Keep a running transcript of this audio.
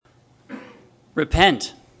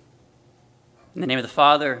Repent. In the name of the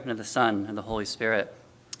Father, and of the Son, and of the Holy Spirit.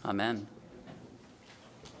 Amen.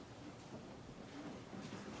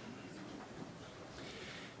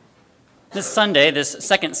 This Sunday, this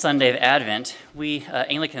second Sunday of Advent, we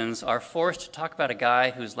Anglicans are forced to talk about a guy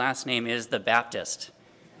whose last name is the Baptist.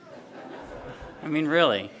 I mean,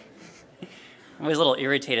 really. I'm always a little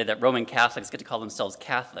irritated that Roman Catholics get to call themselves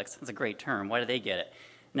Catholics. That's a great term. Why do they get it?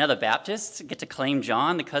 Now the Baptists get to claim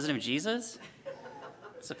John, the cousin of Jesus?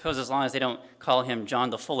 I suppose as long as they don't call him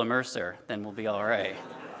John the Full Immerser, then we'll be all right.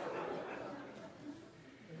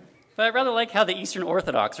 But I rather like how the Eastern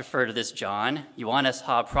Orthodox refer to this John, Ioannes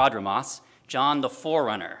ha Prodromos, John the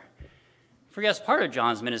Forerunner. For yes, part of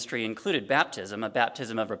John's ministry included baptism, a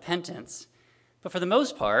baptism of repentance. But for the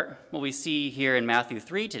most part, what we see here in Matthew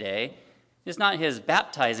 3 today is not his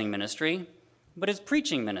baptizing ministry, but his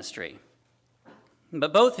preaching ministry.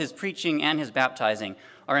 But both his preaching and his baptizing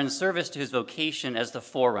are in service to his vocation as the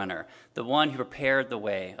forerunner, the one who prepared the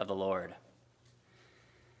way of the Lord.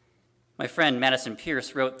 My friend Madison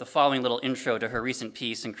Pierce wrote the following little intro to her recent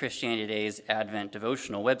piece in Christianity Today's Advent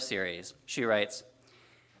devotional web series. She writes,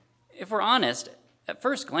 "If we're honest, at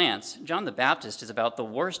first glance, John the Baptist is about the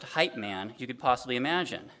worst hype man you could possibly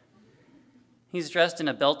imagine. He's dressed in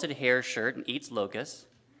a belted hair shirt and eats locusts.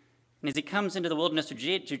 And as he comes into the wilderness of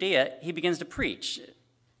Judea, he begins to preach.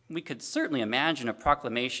 We could certainly imagine a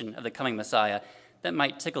proclamation of the coming Messiah that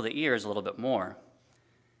might tickle the ears a little bit more.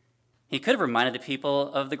 He could have reminded the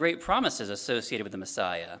people of the great promises associated with the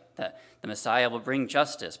Messiah, that the Messiah will bring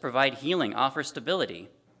justice, provide healing, offer stability.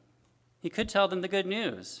 He could tell them the good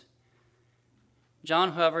news.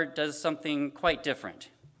 John, however, does something quite different.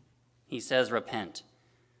 He says, 'Repent,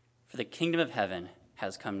 for the kingdom of heaven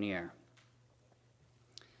has come near.'"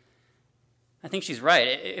 I think she's right.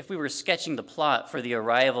 If we were sketching the plot for the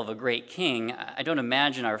arrival of a great king, I don't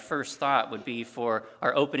imagine our first thought would be for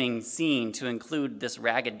our opening scene to include this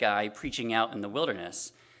ragged guy preaching out in the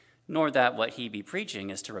wilderness, nor that what he be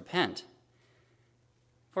preaching is to repent.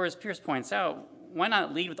 For as Pierce points out, why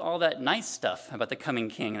not lead with all that nice stuff about the coming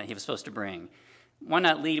king that he was supposed to bring? Why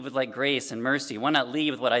not lead with like grace and mercy? Why not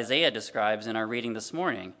lead with what Isaiah describes in our reading this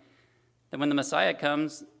morning? That when the Messiah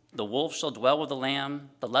comes, the wolf shall dwell with the lamb,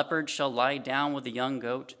 the leopard shall lie down with the young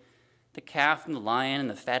goat, the calf and the lion and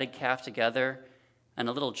the fatted calf together, and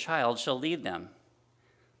a little child shall lead them.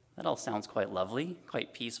 That all sounds quite lovely,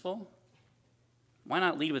 quite peaceful. Why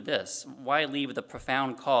not lead with this? Why lead with a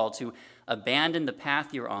profound call to abandon the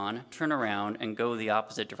path you're on, turn around, and go the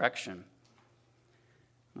opposite direction?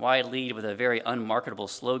 Why lead with a very unmarketable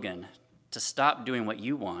slogan to stop doing what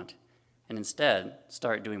you want and instead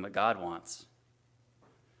start doing what God wants?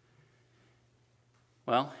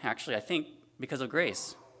 Well, actually, I think because of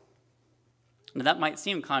grace. Now, that might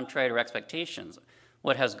seem contrary to our expectations.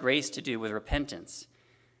 What has grace to do with repentance?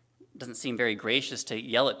 It doesn't seem very gracious to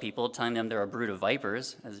yell at people, telling them they're a brood of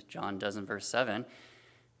vipers, as John does in verse 7.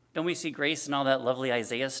 Don't we see grace in all that lovely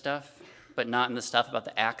Isaiah stuff, but not in the stuff about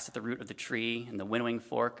the axe at the root of the tree and the winnowing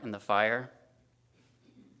fork and the fire?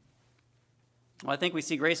 Well, I think we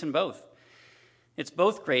see grace in both. It's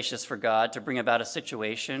both gracious for God to bring about a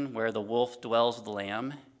situation where the wolf dwells with the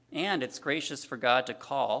lamb, and it's gracious for God to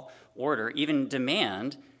call, order, even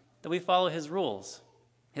demand that we follow his rules,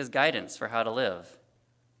 his guidance for how to live.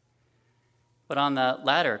 But on the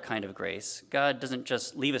latter kind of grace, God doesn't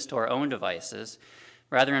just leave us to our own devices.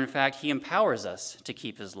 Rather, in fact, he empowers us to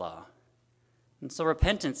keep his law. And so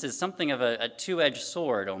repentance is something of a two-edged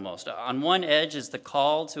sword almost. On one edge is the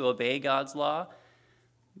call to obey God's law,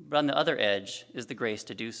 but on the other edge is the grace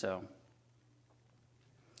to do so.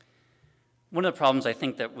 One of the problems I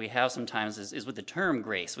think that we have sometimes is with the term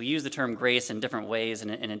grace. We use the term grace in different ways and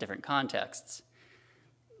in different contexts.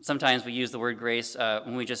 Sometimes we use the word grace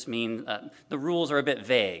when we just mean the rules are a bit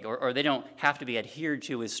vague, or they don't have to be adhered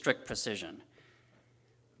to with strict precision.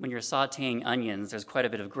 When you're sautéing onions, there's quite a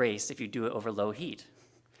bit of grace if you do it over low heat.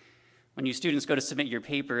 When you students go to submit your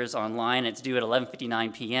papers online, it's due at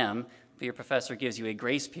 11:59 p.m., but your professor gives you a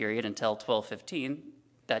grace period until 12:15,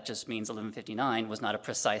 that just means 11:59 was not a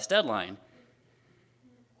precise deadline.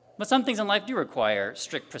 But some things in life do require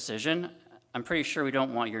strict precision. I'm pretty sure we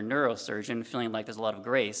don't want your neurosurgeon feeling like there's a lot of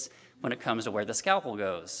grace when it comes to where the scalpel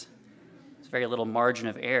goes. There's very little margin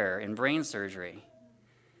of error in brain surgery.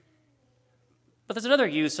 But there's another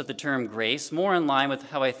use of the term grace, more in line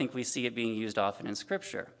with how I think we see it being used often in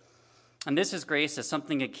Scripture. And this is grace as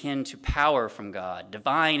something akin to power from God,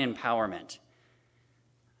 divine empowerment.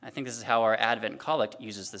 I think this is how our Advent Collect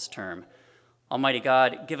uses this term. Almighty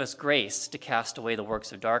God, give us grace to cast away the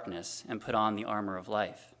works of darkness and put on the armor of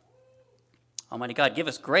life. Almighty God, give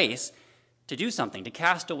us grace to do something, to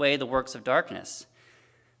cast away the works of darkness.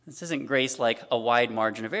 This isn't grace like a wide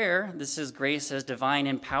margin of error. This is grace as divine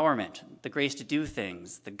empowerment, the grace to do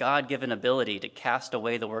things, the God-given ability to cast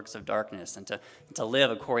away the works of darkness and to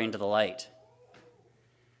live according to the light.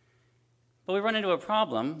 But we run into a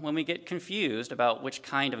problem when we get confused about which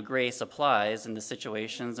kind of grace applies in the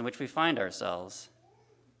situations in which we find ourselves.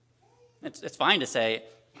 It's fine to say,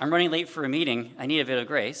 I'm running late for a meeting, I need a bit of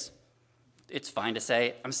grace. It's fine to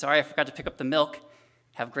say, I'm sorry I forgot to pick up the milk,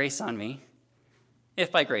 have grace on me.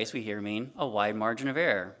 If by grace we here mean a wide margin of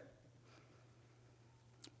error.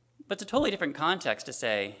 But it's a totally different context to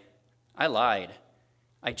say, I lied,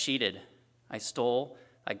 I cheated, I stole,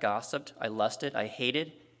 I gossiped, I lusted, I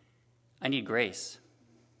hated. I need grace.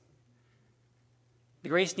 The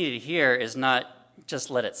grace needed here is not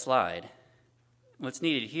just let it slide. What's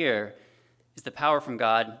needed here is the power from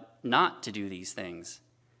God not to do these things,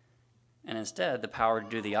 and instead the power to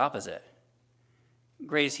do the opposite.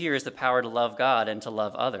 Grace here is the power to love God and to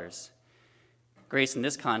love others. Grace in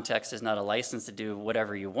this context is not a license to do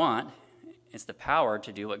whatever you want. It's the power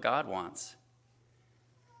to do what God wants.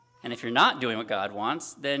 And if you're not doing what God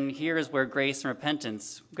wants, then here is where grace and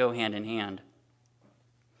repentance go hand in hand.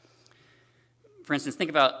 For instance,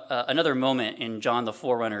 think about another moment in John the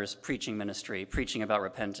Forerunner's preaching ministry, preaching about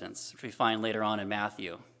repentance, which we find later on in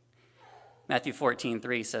Matthew. Matthew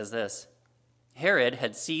 14:3 says this, Herod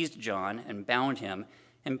had seized John and bound him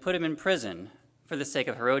and put him in prison for the sake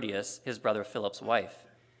of Herodias, his brother Philip's wife,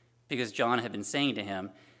 because John had been saying to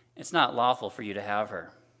him, it's not lawful for you to have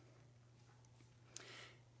her.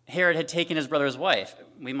 Herod had taken his brother's wife.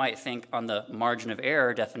 We might think on the margin of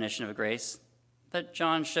error definition of grace that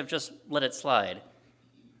John should have just let it slide.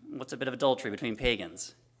 What's a bit of adultery between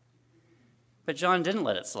pagans? But John didn't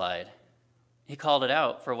let it slide. He called it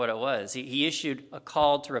out for what it was. He issued a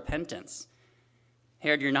call to repentance.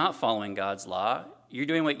 Herod, you're not following God's law. You're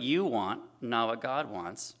doing what you want, not what God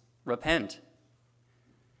wants. Repent.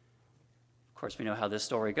 Of course, we know how this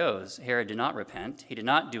story goes. Herod did not repent. He did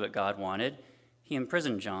not do what God wanted. He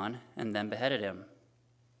imprisoned John and then beheaded him.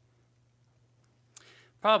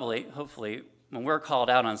 Probably, hopefully, when we're called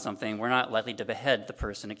out on something, we're not likely to behead the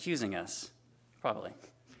person accusing us. Probably.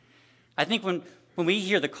 I think when we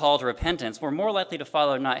hear the call to repentance, we're more likely to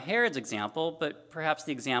follow not Herod's example, but perhaps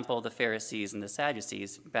the example of the Pharisees and the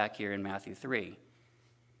Sadducees back here in Matthew 3.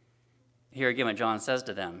 Here again what John says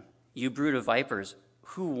to them, you brood of vipers,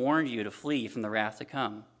 who warned you to flee from the wrath to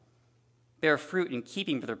come? Bear fruit in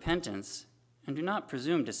keeping with repentance, and do not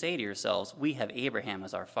presume to say to yourselves, we have Abraham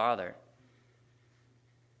as our father.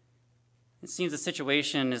 It seems the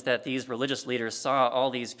situation is that these religious leaders saw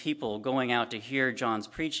all these people going out to hear John's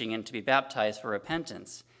preaching and to be baptized for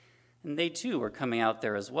repentance. And they too were coming out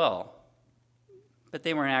there as well. But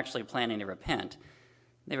they weren't actually planning to repent.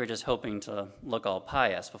 They were just hoping to look all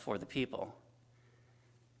pious before the people.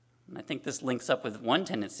 And I think this links up with one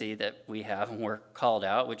tendency that we have when we're called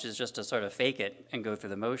out, which is just to sort of fake it and go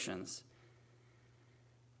through the motions.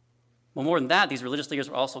 Well, more than that, these religious leaders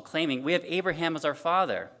were also claiming, we have Abraham as our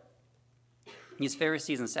father. These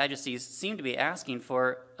Pharisees and Sadducees seem to be asking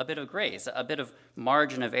for a bit of grace, a bit of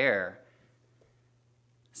margin of error.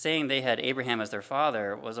 Saying they had Abraham as their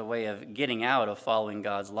father was a way of getting out of following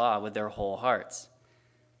God's law with their whole hearts.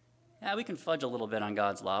 Yeah, we can fudge a little bit on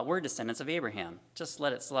God's law. We're descendants of Abraham. Just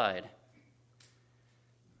let it slide.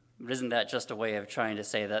 But isn't that just a way of trying to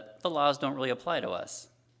say that the laws don't really apply to us?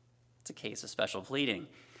 It's a case of special pleading.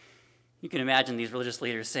 You can imagine these religious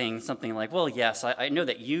leaders saying something like, well, yes, I know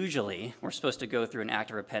that usually we're supposed to go through an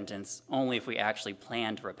act of repentance only if we actually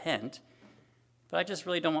plan to repent, but I just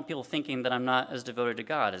really don't want people thinking that I'm not as devoted to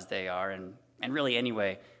God as they are, and really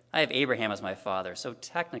anyway, I have Abraham as my father, so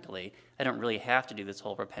technically I don't really have to do this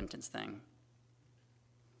whole repentance thing.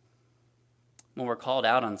 When we're called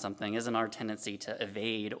out on something, isn't our tendency to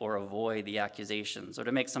evade or avoid the accusations or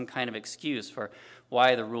to make some kind of excuse for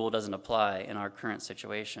why the rule doesn't apply in our current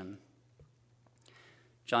situation?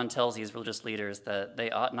 John tells these religious leaders that they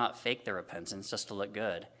ought not fake their repentance just to look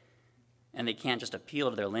good, and they can't just appeal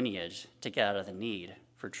to their lineage to get out of the need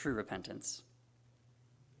for true repentance.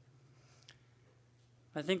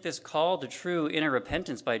 I think this call to true inner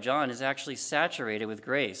repentance by John is actually saturated with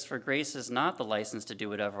grace, for grace is not the license to do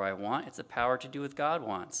whatever I want, it's the power to do what God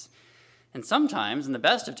wants. And sometimes, in the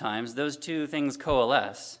best of times, those two things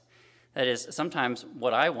coalesce. That is, sometimes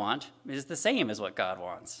what I want is the same as what God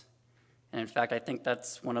wants. And in fact, I think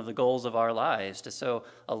that's one of the goals of our lives, to so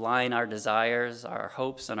align our desires, our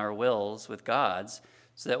hopes, and our wills with God's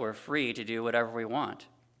so that we're free to do whatever we want,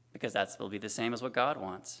 because that will be the same as what God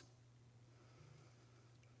wants.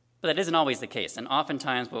 But that isn't always the case, and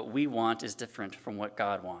oftentimes what we want is different from what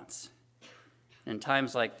God wants. In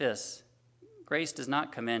times like this, grace does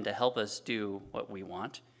not come in to help us do what we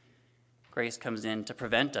want. Grace comes in to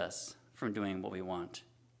prevent us from doing what we want.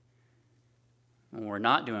 When we're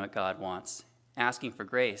not doing what God wants, asking for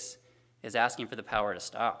grace is asking for the power to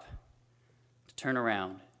stop, to turn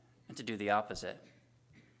around, and to do the opposite.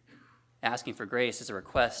 Asking for grace is a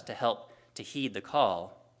request to help to heed the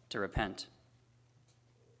call to repent.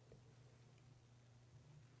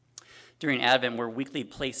 During Advent, we're weekly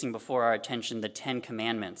placing before our attention the 10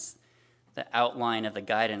 Commandments, the outline of the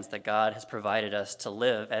guidance that God has provided us to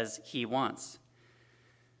live as He wants.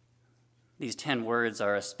 These 10 words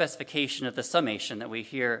are a specification of the summation that we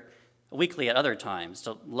hear weekly at other times,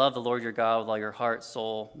 to love the Lord your God with all your heart,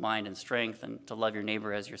 soul, mind, and strength, and to love your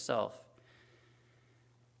neighbor as yourself.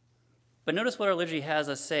 But notice what our liturgy has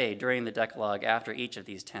us say during the Decalogue after each of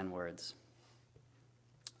these 10 words.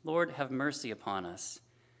 Lord, have mercy upon us,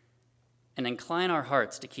 and incline our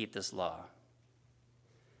hearts to keep this law.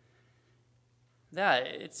 That,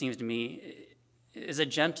 it seems to me, is a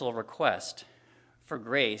gentle request for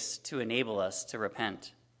grace to enable us to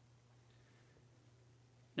repent.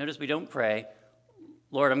 Notice we don't pray,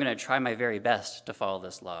 Lord, I'm going to try my very best to follow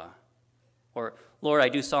this law. Or, Lord, I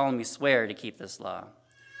do solemnly swear to keep this law.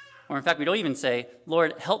 Or in fact, we don't even say,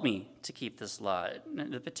 Lord, help me to keep this law.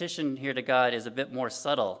 The petition here to God is a bit more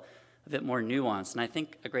subtle, a bit more nuanced, and I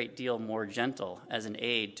think a great deal more gentle as an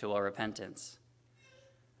aid to our repentance.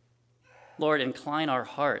 Lord, incline our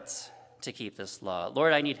hearts to keep this law.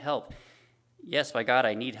 Lord, I need help. Yes, by God,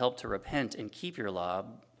 I need help to repent and keep your law,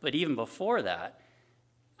 but even before that,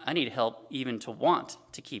 I need help even to want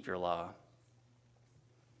to keep your law.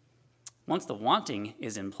 Once the wanting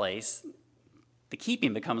is in place, the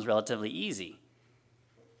keeping becomes relatively easy.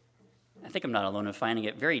 I think I'm not alone in finding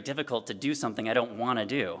it very difficult to do something I don't want to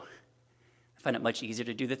do. I find it much easier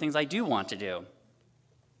to do the things I do want to do.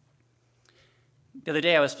 The other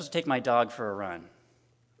day, I was supposed to take my dog for a run,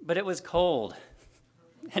 but it was cold,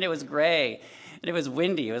 and it was gray, and it was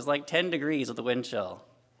windy. It was like 10 degrees with the wind chill.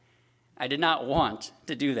 I did not want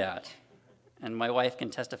to do that, and my wife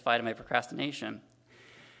can testify to my procrastination.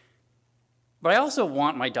 But I also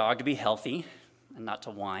want my dog to be healthy and not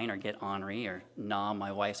to whine or get ornery or gnaw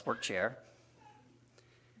my wife's work chair.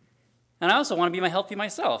 And I also want to be healthy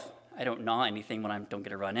myself. I don't gnaw anything when I don't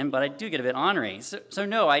get a run in, but I do get a bit ornery. So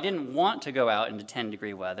no, I didn't want to go out into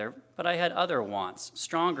 10-degree weather, but I had other wants,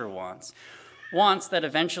 stronger wants. Wants that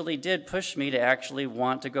eventually did push me to actually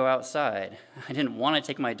want to go outside. I didn't want to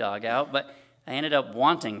take my dog out, but I ended up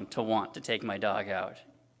wanting to take my dog out.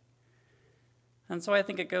 And so I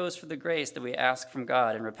think it goes for the grace that we ask from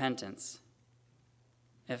God in repentance.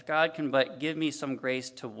 If God can but give me some grace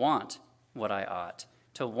to want what I ought,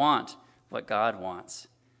 to want what God wants,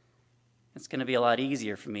 it's going to be a lot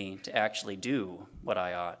easier for me to actually do what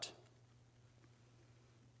I ought.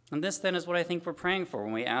 And this then is what I think we're praying for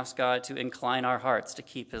when we ask God to incline our hearts to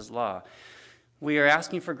keep his law. We are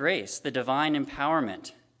asking for grace, the divine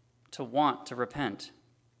empowerment to want to repent.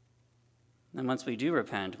 And once we do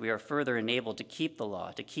repent, we are further enabled to keep the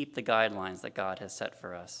law, to keep the guidelines that God has set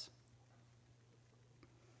for us.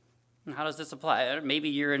 And how does this apply? Maybe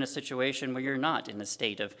you're in a situation where you're not in a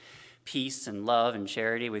state of peace and love and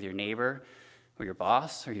charity with your neighbor or your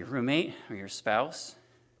boss or your roommate or your spouse.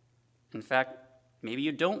 In fact, maybe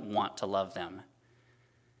you don't want to love them.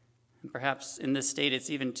 And perhaps in this state, it's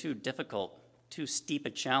even too difficult, too steep a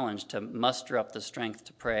challenge to muster up the strength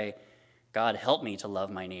to pray, God, help me to love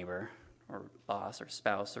my neighbor or boss or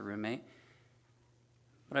spouse or roommate.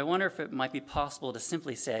 But I wonder if it might be possible to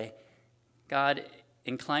simply say, God,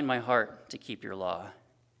 incline my heart to keep your law.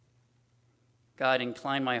 God,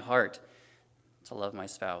 incline my heart to love my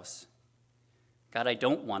spouse. God, I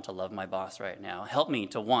don't want to love my boss right now. Help me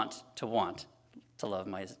to want to love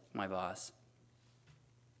my boss.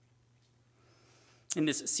 In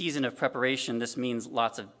this season of preparation, this means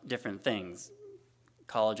lots of different things.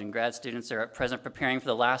 College and grad students are at present preparing for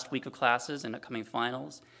the last week of classes and upcoming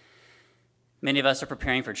finals. Many of us are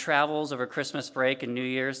preparing for travels over Christmas break and New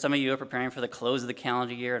Year's. Some of you are preparing for the close of the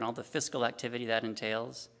calendar year and all the fiscal activity that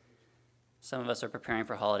entails. Some of us are preparing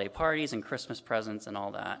for holiday parties and Christmas presents and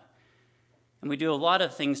all that. And we do a lot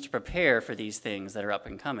of things to prepare for these things that are up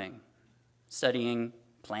and coming. Studying,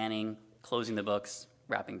 planning, closing the books,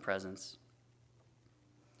 wrapping presents.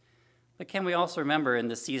 But can we also remember in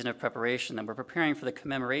this season of preparation that we're preparing for the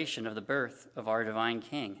commemoration of the birth of our divine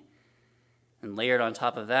King? And layered on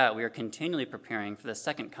top of that, we are continually preparing for the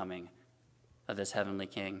second coming of this heavenly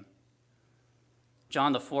King.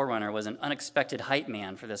 John the Forerunner was an unexpected hype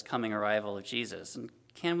man for this coming arrival of Jesus. And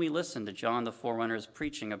can we listen to John the Forerunner's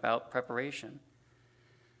preaching about preparation?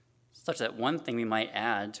 such that one thing we might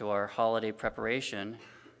add to our holiday preparation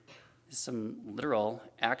is some literal,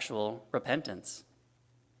 actual repentance.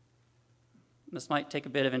 This might take a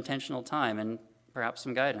bit of intentional time and perhaps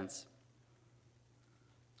some guidance.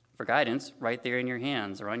 For guidance, right there in your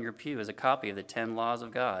hands or on your pew is a copy of the 10 laws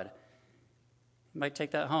of God. You might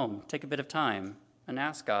take that home, take a bit of time, and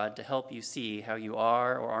ask God to help you see how you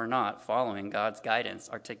are or are not following God's guidance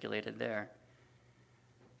articulated there.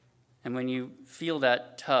 And when you feel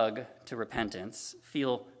that tug to repentance,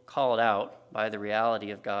 feel called out by the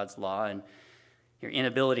reality of God's law and your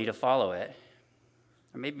inability to follow it,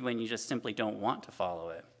 or maybe when you just simply don't want to follow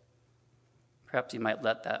it, perhaps you might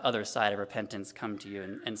let that other side of repentance come to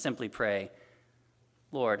you and simply pray,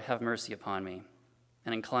 Lord, have mercy upon me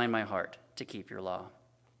and incline my heart to keep your law.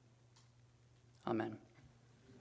 Amen.